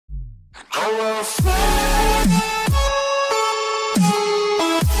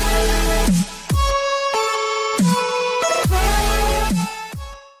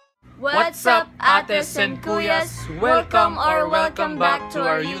What's up, ates and kuyas? Welcome back to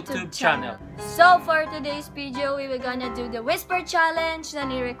our YouTube channel. So for today's video, we were gonna do the whisper challenge na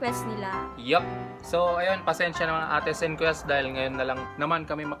ni-request nila. Yup. So ayun, pasensya naman ates and kuyas dahil ngayon na lang naman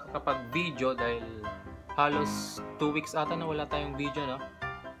kami makakapag-video dahil halos 2 weeks ata na wala tayong video, no?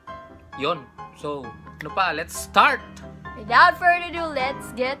 Yun. So, ano pa? Let's start! Without further ado,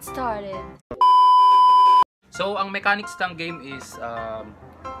 let's get started. So, ang mechanics ng game is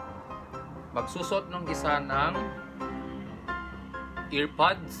magsusot ng isa ng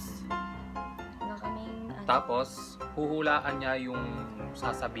earpods. Tapos, huhulaan niya yung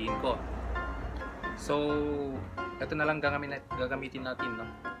sasabihin ko. So, ito na lang gagamitin natin, no?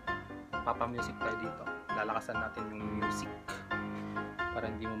 Papa-music tayo dito. Lalakasan natin yung music para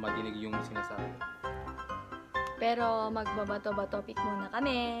hindi mo madinig yung sinasabi. Pero magbabato-topic muna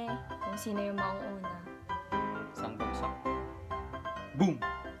kami kung sino yung mauuna. Isang bagsak. Boom!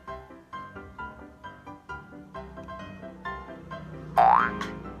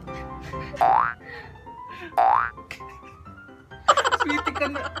 Sweetie ka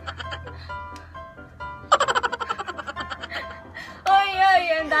na. Oy,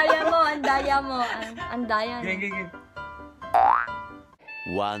 ang daya mo, ang daya mo. Ang daya mo. Ging.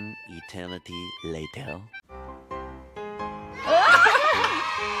 One eternity later.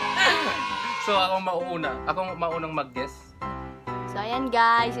 So, akong mauuna. Akong maunang mag-guess. So, ayan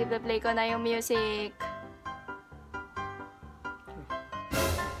guys. I-play ko na yung music.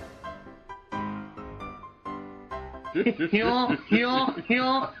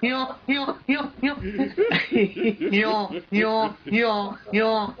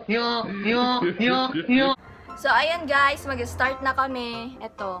 So, ayan guys. Mag-start na kami.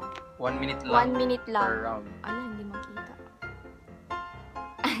 Ito. 1 minute lang. 1 minute lang. Per round. Ala, hindi makita.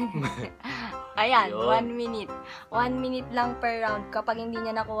 Ayan, 1 minute. 1 minute lang per round. Kapag hindi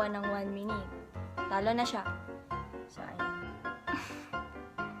niya nakuha ng 1 minute, talo na siya. So, ayan.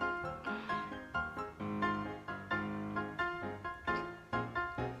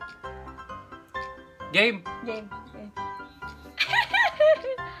 Game! Game.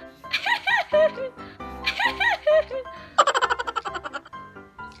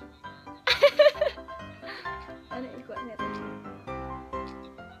 Ano, ikuha nito?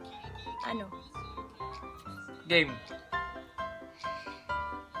 Ano? Game!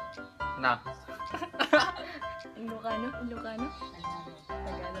 Na. Ilocano? Ilocano?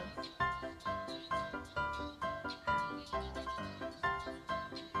 Tagalog.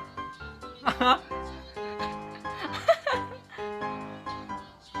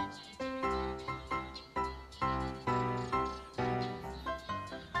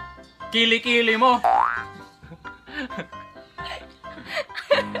 Kili-kili mo!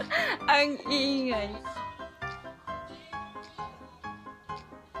 Ang ingay.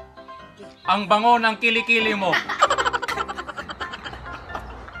 Ang bango ng kili-kili mo!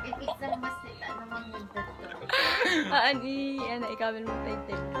 Ano, ikawin mo tayo.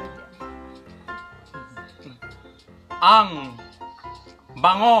 Ang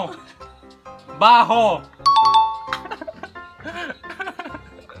bango baho.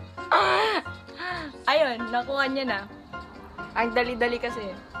 Ayun, nakuha niya na. Ang dali-dali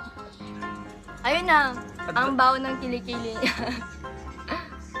kasi. Ayun na, ang baho ng kilikili niya.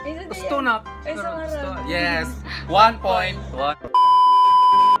 Gusto na. Gusto. Yes. 1 point.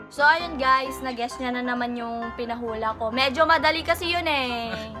 So, ayun guys, na-guess niya na naman yung pinahula ko. Medyo madali kasi yun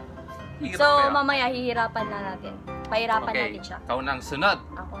eh. So, mamaya hihirapan na natin. Pahirapan natin siya. Ikaw na ang sunod.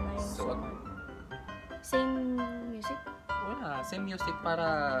 Ako na yung sunod. Same music? Wala, same music para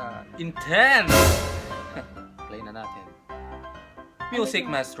intense. Play na natin. Music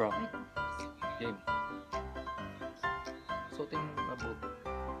maestro. Game. Suotin mo abot.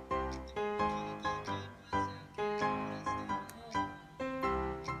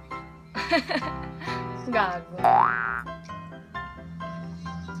 Gago.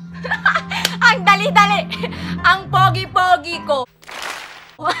 Ang dali-dali! Ang pogi-pogi ko!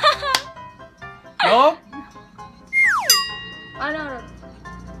 No? Ano?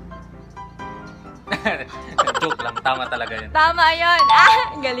 Joke lang, tama talaga yun. Tama yun!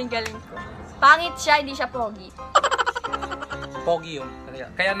 Ah! Galing-galing ko. Pangit siya, hindi siya pogi. Pogi yun.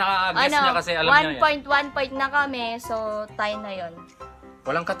 Kaya naka-guess niya kasi alam niya yan. 1 point na kami, so tie na yun.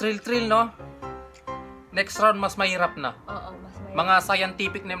 Walang ka-trill-trill, no? Next round, mas mahirap na. Oo, mas mahirap. Mga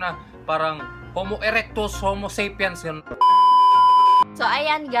scientific name na parang Homo erectus, Homo sapiens yun. So,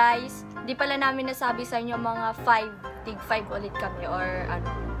 ayan guys. Di pala namin nasabi sa inyo mga 5, tig 5 ulit kami or ano.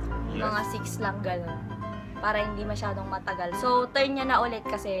 Mga 6 lang gano'n. Para hindi masyadong matagal. So, turn niya na ulit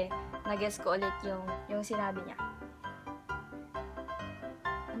kasi nag-guess ko ulit yung sinabi niya.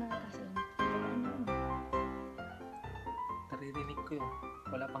 Ano nga kasi? Naririnig ko yun.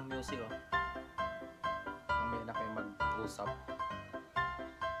 Wala pang music, oh. Mamaya na kayo mag-usap.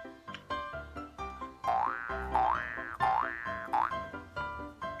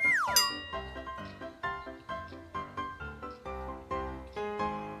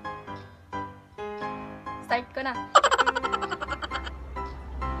 Start ko na.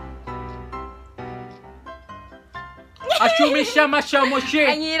 Ashumi shama shamoshi!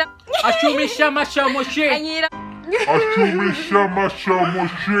 Ang hirap. Ashumi shama shamoshi! Ang hirap. Ashumi shama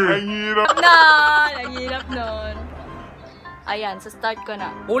shamoshi. Ang hirap. Ang hirap nun. Ayan, so start ko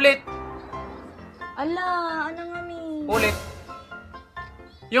na. Ulit! Ala, ano nga mi? Ulit!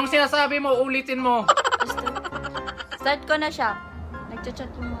 Yung sinasabi mo, ulitin mo! Start ko na siya.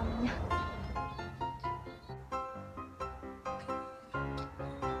 Nagchat-chat yung mama niya.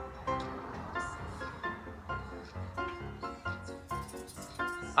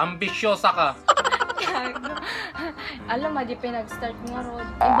 Ambisyosa ka! Alam, di pinag-start nga, Rod.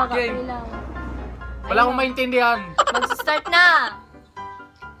 Iba ka Game. lang. Wala akong maintindihan! Mag-start na!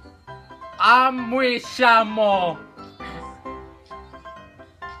 Amoy siya mo!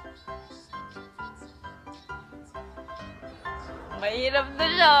 Mahirap na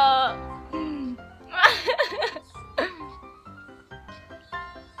siya.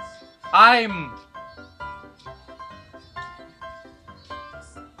 I'm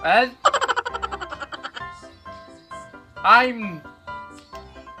and I'm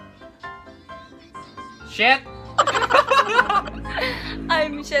shit.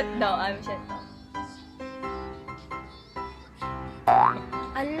 I'm shit daw. I'm shit daw.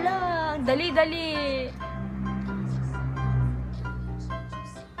 Ala, dali-dali.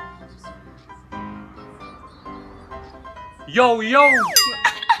 Yo yo.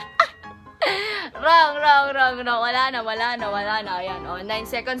 Wrong. Wala na. Ayan, 9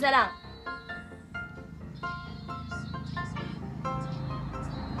 seconds na lang.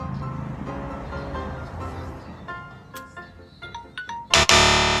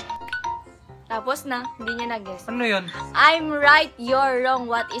 Tapos na, hindi niya nag-guess. Ano yun? I'm right, you're wrong.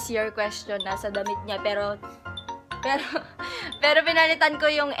 What is your question? Nasa damit niya. Pero pinalitan ko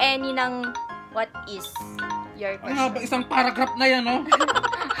yung any ng what is your Ano nga question. ba? Isang paragraph na yan, no?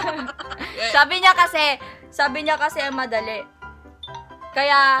 Sabi niya kasi madali.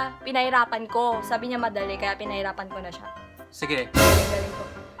 Kaya pinahirapan ko. Sabi niya madali, kaya pinahirapan ko na siya. Sige. Galing ko.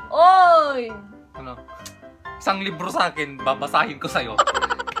 Oy! Ano? Isang libro sa akin, babasahin ko sa'yo.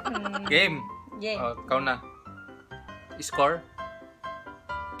 Game. Yeah. Oh, ikaw na. Score?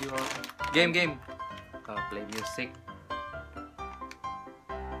 Game. Play music.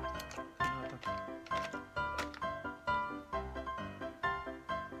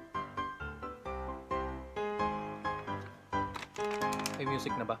 May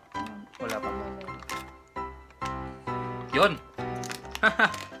music na ba? Wala pa. Yun!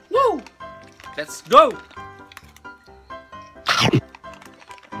 Woo! Let's go!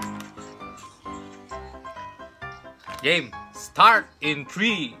 Game, start in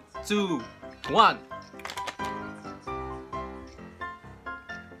 3, 2, 1.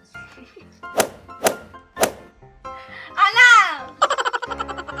 Alam!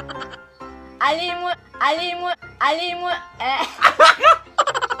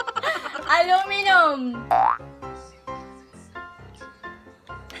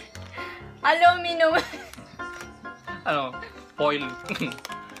 Aluminum. Ano? Foil.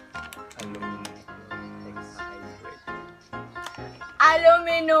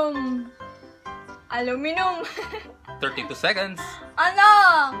 Aluminum. 32 seconds. Ano?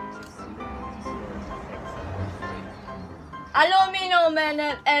 Aluminum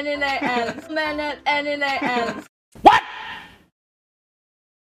minute anything else.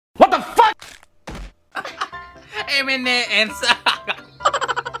 What the fuck? M&N's.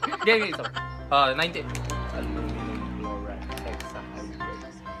 Game ito. 90. Aluminum chloride hexahydrate.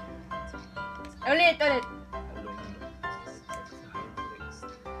 Ulit.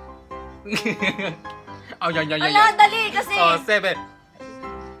 Oh, yan. Ala, dali kasi. 7.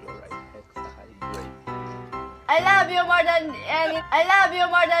 I love you more than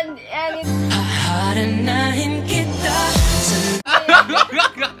any. Haharanahin kita.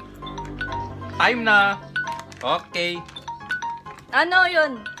 Time na. Okay. Ano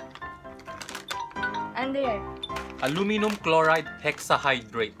yun? Ano yun? Aluminum chloride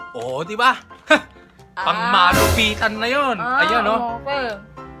hexahydrate. Oh, di ba? Pangmalupitan na yun. Ayan, oh. Okay.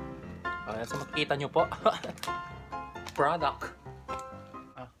 Ayan, so makikita nyo po. Product.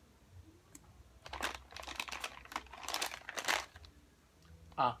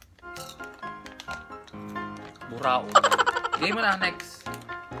 Burao. Game mo na, next.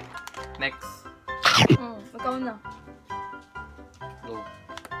 Next. Ikaw na. Go.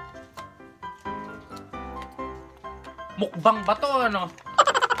 Mukbang ba to, ano?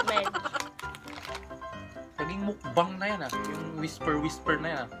 Med. Naging mukbang na yan, ah. Yung whisper na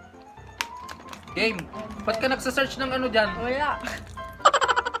yan, ah. Game. Ba't ka nagsasearch ng ano dyan? Wala.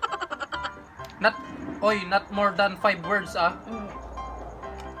 Not more than 5 words, ah.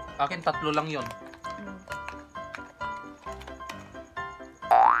 Akin, 3 lang yon.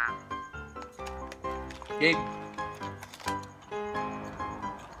 Game.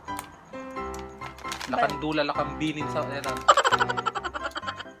 Lakandula, lakambinin sa...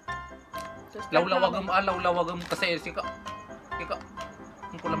 Lawlawagam kasi sika.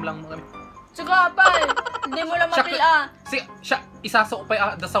 Ang kulam lang mga. Sugapal! Hindi mo lang mapila. Siya, isasok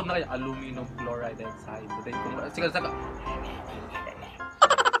pa the sound na kaya. Aluminum chloride dioxide. Sige, saka.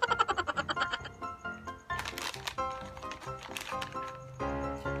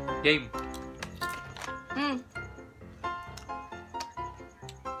 Game.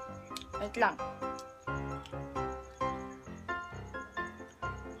 Wait lang.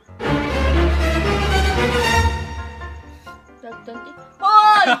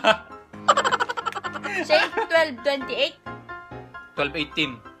 Hoy! Say 12:28.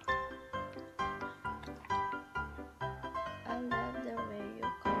 12:18. I love the way you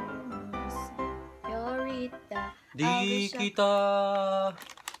call me Señorita. Di kita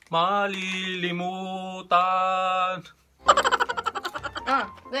malilimutan.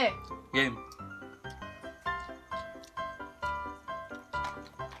 Okay. Game.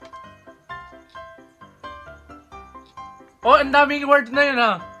 Oh, ang daming words na yun,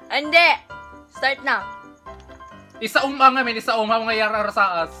 ha? Hindi. Start na. Isa ngamin, mga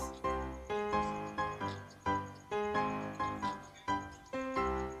yararasaas.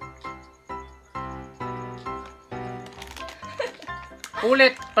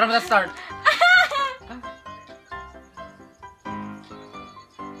 Ulit, from the start.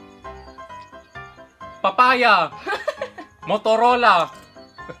 Papaya. Motorola.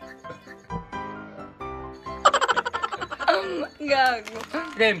 Gago.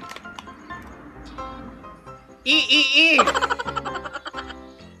 Game. I.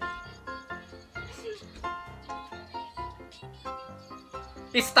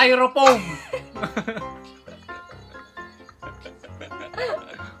 Styrofoam.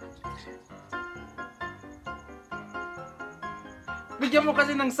 Bigyan mo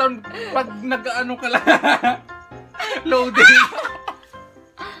kasi ng sound pag nag-ano ka lang. Loading.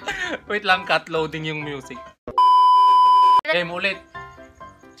 Wait lang, cut loading yung music. Game ulit.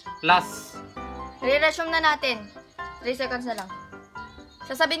 Last. I-resume na natin. 3 seconds na lang.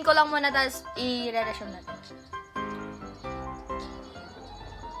 Sasabihin ko lang muna, tapos i-resume natin.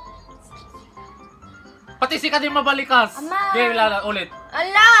 Pati si Kadim mabalikas. Ama! Game, lala, ulit.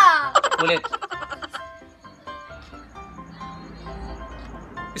 Ala! Ulit.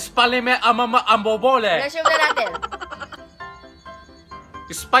 Spalime amama ambobole. Resume na natin.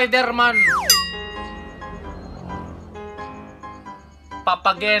 Spider-Man.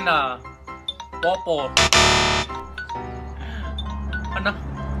 Papagena. Popo. Ano?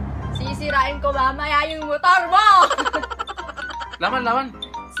 Sisirain ko mamaya yung motor mo! Laman.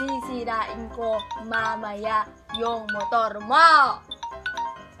 Sisirain ko mamaya yung motor mo!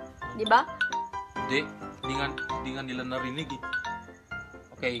 Diba? Hindi nga nila narinig eh.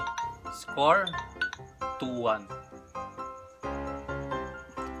 Okay. Score 2-1.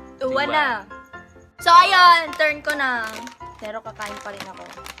 2-1 na. So, ayun. Turn ko na. Pero kakain pa rin ako.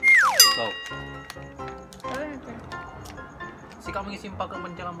 Go. Turn. Sika mag-isimpa ka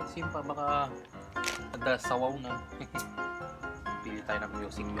man dyan magsimpa. Baka sawaw na. Pili tayo ng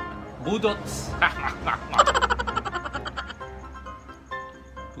music. Budots!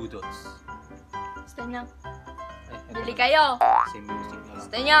 Budots. Gusto nyo? Bili kayo. Same music na lang.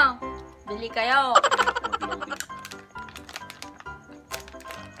 Gusto nyo? Bili kayo. Mag-loading.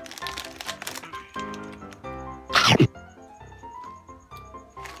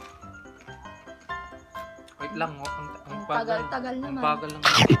 Wait lang, oh. Ang Tagal-tagal Ang naman. bagal lang.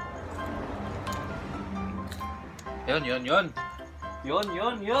 Yun.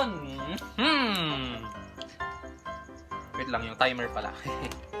 Wait lang, yung timer pala.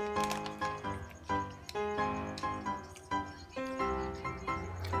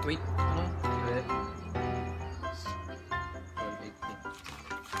 Wait, ano?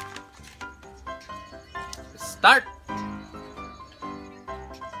 12:18. Start!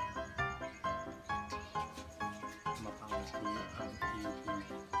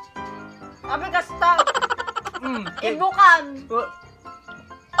 Sabi ka stop! Okay. Ibukan!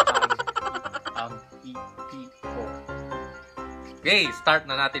 ihiko. Okay, start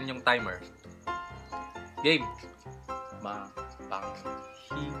na natin yung timer. Game.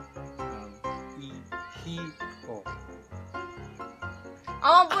 Mapanghi-ang-ihiko.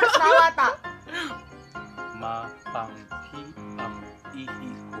 Ang puros na bata.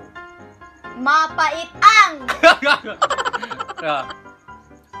 Mapanghi-ang-ihiko. Mapait ang. Yeah.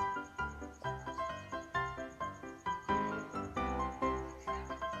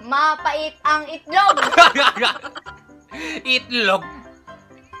 Mapait ang itlog. Itlog.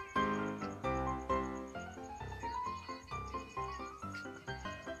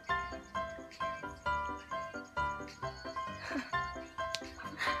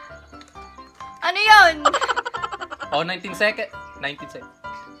 Ano yun? Oh, 19 seconds. 19 seconds.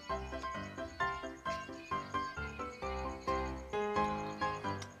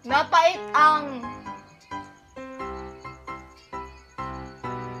 Mapait ang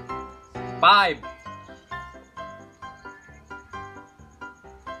 5.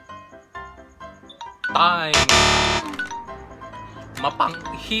 Time.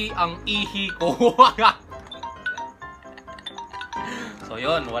 Mapanghi ang ihi ko. So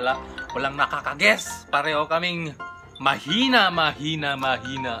yun, walang nakakaguess. Pareho kaming mahina.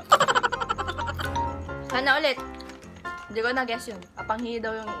 Sana ulit. Hindi ko na-guess yun. Apanghi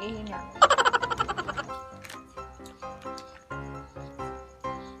daw yung ihi niya.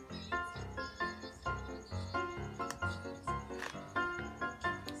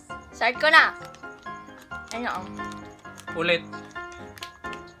 Start ko na. Ayun. Ulit.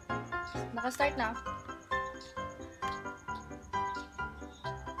 Naka-start na.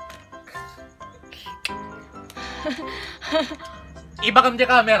 Iba kam di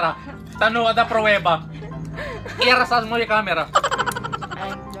camera. Tano ada pruweba. Iarasan mo yung camera.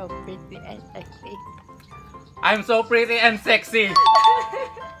 I'm so pretty and sexy. I'm so pretty and sexy.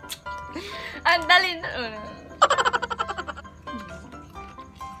 Ang dali na.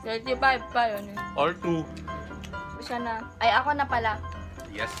 35 pa yun. Or 2. Siya na. Ay, ako na pala.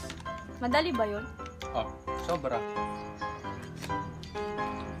 Yes. Madali ba yun? Oh, sobra.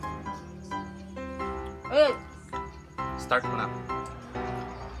 Wait. Start mo na.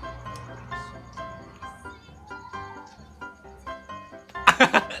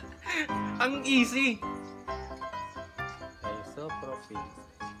 Ang easy. Isopropyl.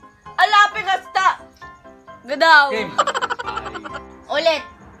 Alapin hasta! Gadaw. Game. Ulit.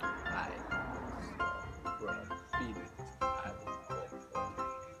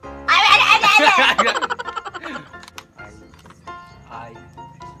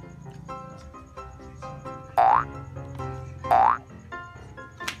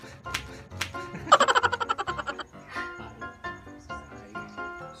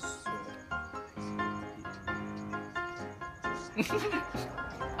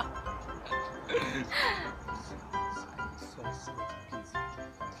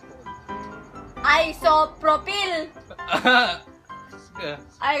 I Isopropyl.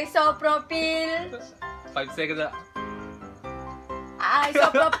 Isopropyl. 5 seconds na.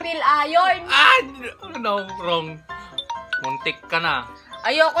 Isopropyl iron. Ah! No, wrong. Muntik ka na.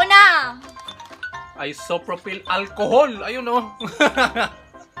 Ayoko na. Isopropyl alcohol. Ayun oh.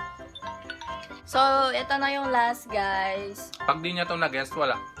 So, ito na yung last, guys. Pag di niya to na-guess,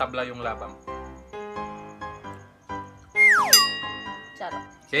 wala. Tabla yung labang. Charot.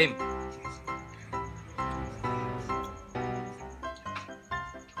 Game.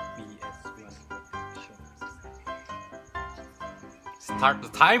 Start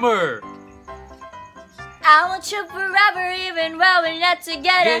the timer! I want you forever even when we're not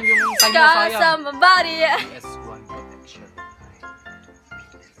together. Game, yung time mo Scars sayang. on my body. PS1 protection.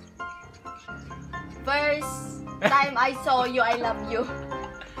 First time I saw you, I love you.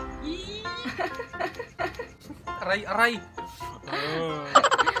 Aray, aray!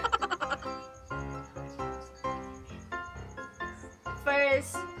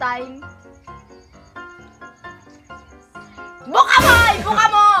 First time. Buka mo! Buka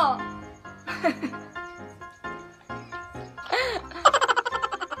mo!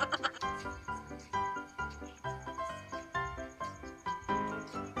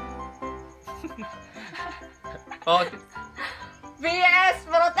 Oh, VS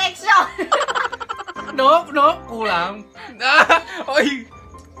protection! no, kulang. Oy!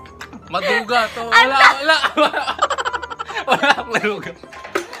 Maduga to. Wala. Wala akong maduga.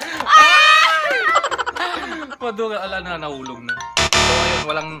 Maduga, ala na, nahulog na. So, ayun,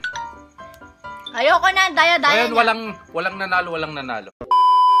 walang... Ayoko na, daya-daya Ayun, walang nanalo.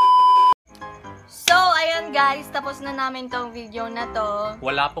 So, ayun guys, tapos na namin tong video na to.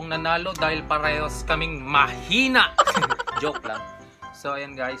 Wala pong nanalo dahil parehas kaming mahina. Joke lang. So,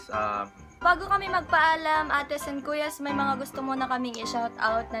 ayun guys, Bago kami magpaalam, ates and kuyas, may mga gusto muna kaming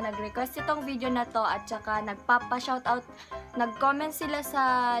i-shoutout na nag-request itong video na to at saka nagpapa-shoutout, nag-comment sila sa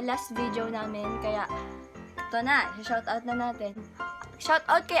last video namin, kaya ito na, shoutout na natin.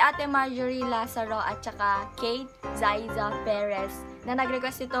 Shoutout kay Ate Marjorie Lazaro at saka Kate Zaiza Perez na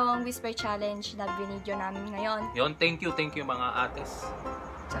nag-request itong Whisper Challenge na binidyo namin ngayon. Yon, thank you mga ates.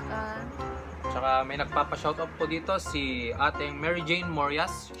 Tsaka may nagpapa-shoutout po dito si ating Mary Jane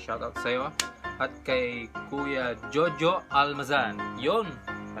Morias. Shoutout sa'yo. At kay Kuya Jojo Almazan. Yun.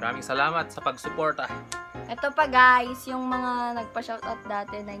 Maraming salamat sa pagsuporta. Ito pa guys, yung mga nagpa-shoutout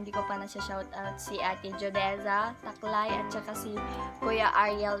dati na hindi ko pa na-shoutout, si Ate Jodeza Taklay at saka si Kuya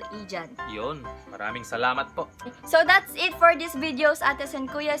Ariel Ijan. Yun. Maraming salamat po. So that's it for this videos, ates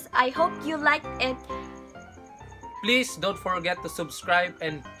and kuyas. I hope you liked it. Please don't forget to subscribe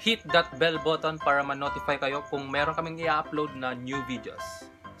and hit that bell button para ma-notify kayo kung meron kaming i-upload na new videos.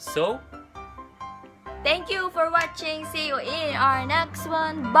 So, thank you for watching. See you in our next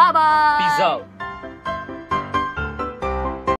one. Bye-bye! peace out!